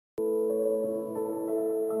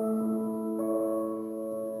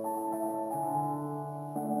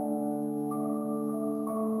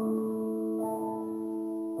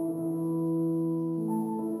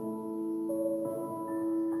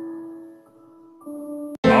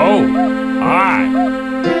Hi,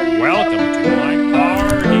 welcome to my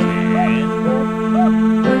party. 7,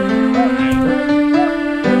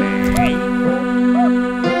 6, 5,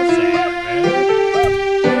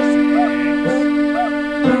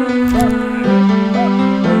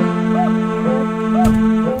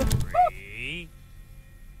 4, 3,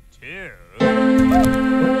 2,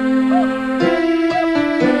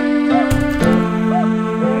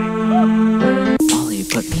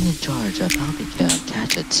 1. Put me in charge of helping you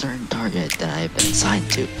catch a certain target that I've been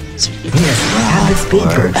assigned to, so you can have the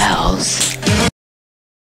speakers. or else.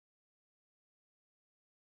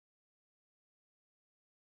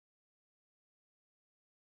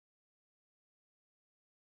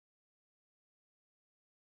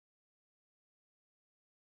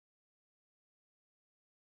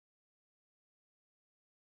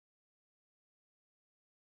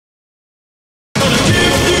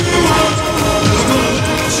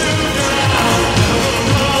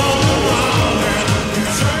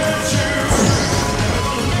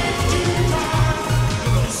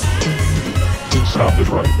 Stop it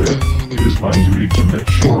right there. It is my duty to make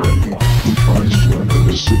sure anyone who tries to enter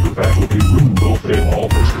this super faculty room will fail all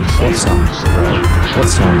business. What song?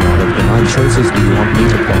 Out of the 9 choices do you want me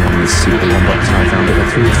to play on this CD? One button I found at a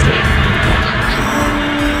thrift store.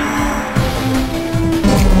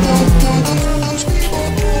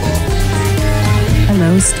 Hello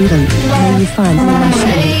student, can you find me my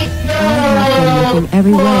shade? I have been looking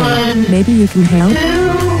everywhere, maybe you can help? 2,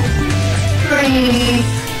 3,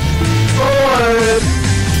 4.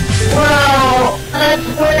 Wow, let's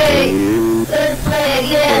play. Let's play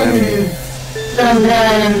again.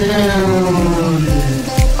 Sometime soon.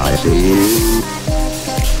 I see you,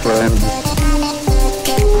 friend.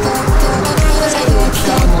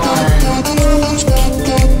 Someone.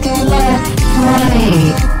 Let's play.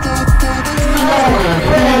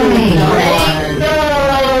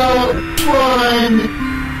 One,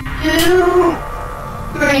 2,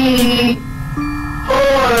 3,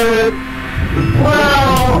 4.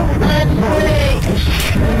 Wow, let's play.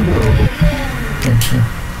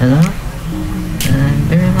 Hello? I'm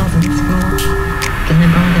very well from school. Can I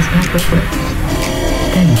borrow this back real quick?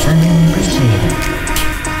 Thanks, I really appreciate it.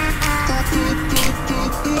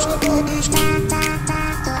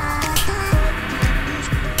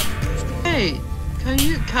 Hey, can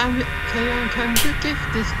you give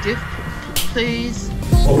this gift, please?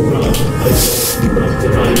 Alright,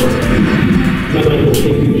 but I will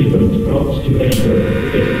take you different props to enter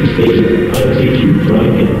the station. I'll take you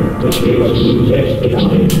driving, which gives us extra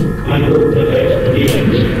time. I hope the best for the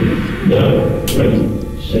end. Now, ready,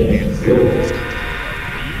 set, go.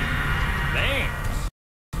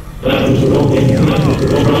 That was wrong.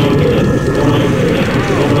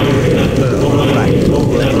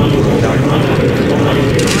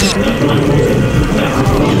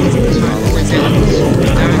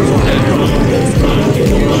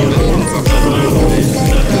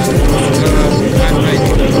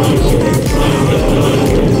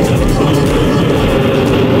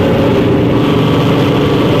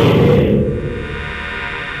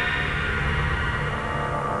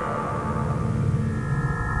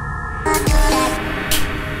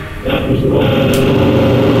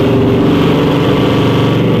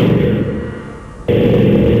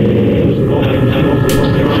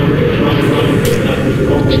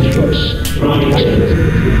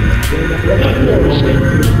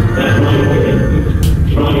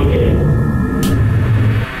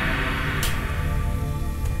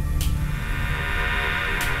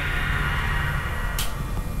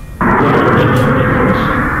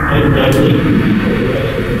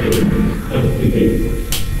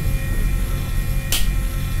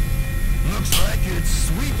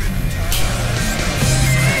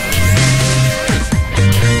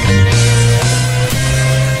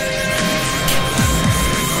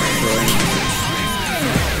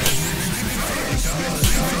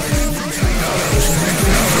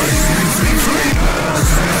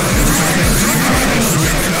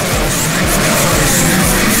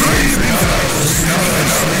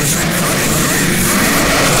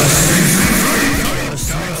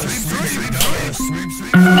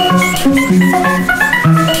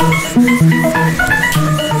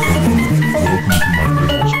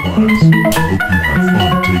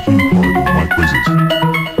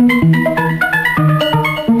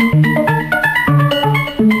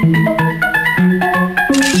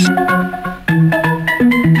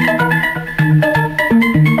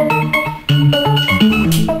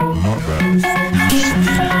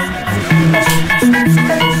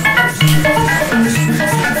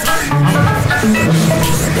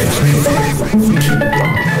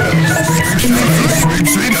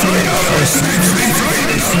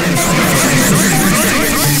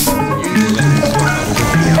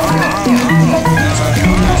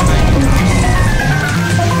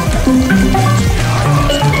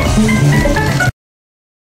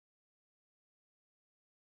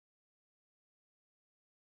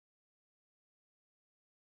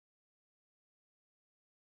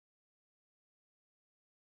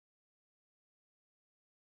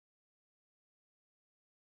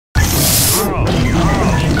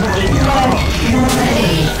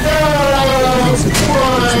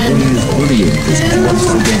 Once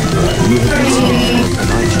again, you have been selected, and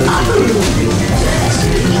I chose to be your real best.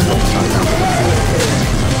 I found it.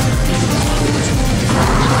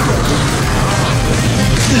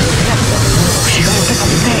 She got pick up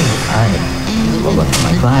the thing. Well, look at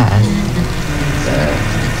my class.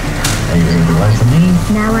 Are you ready to learn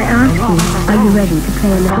something? Now I ask you, are you ready to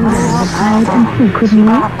play a little game of hide and seek with me?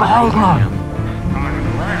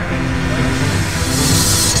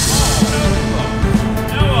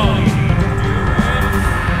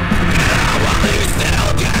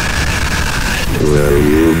 Will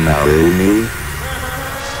you marry me?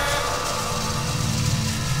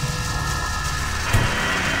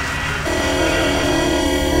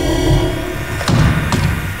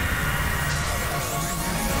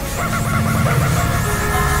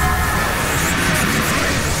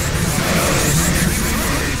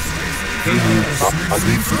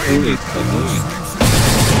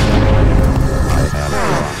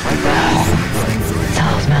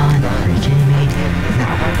 Charles Mellon, are you kidding me? No,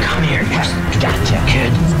 come here. Yes, gotcha,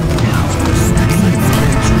 kid.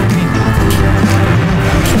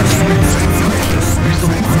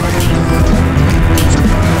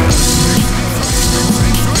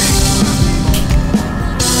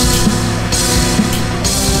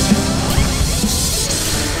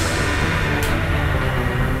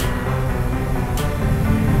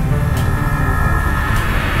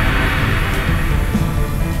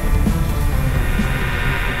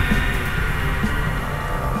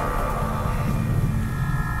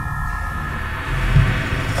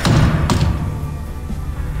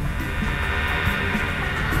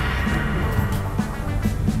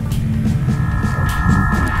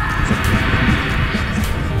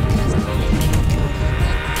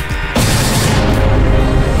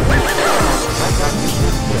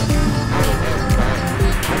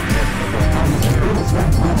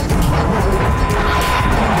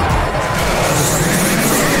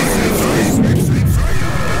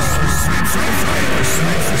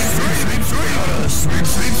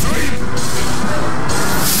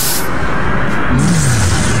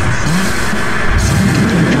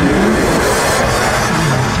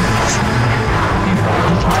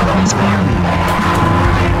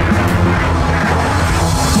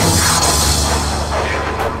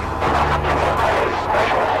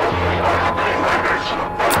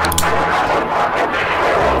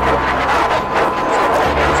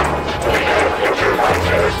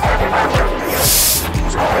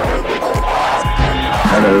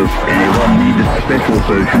 Hello, anyone need a special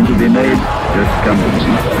potion to be made? Just come to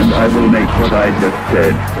me, and I will make what I just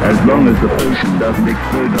said. As long as the potion doesn't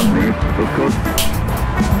explode on me, of course.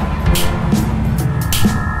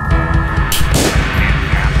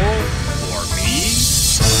 Apple for me?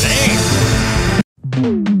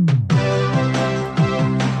 Thanks.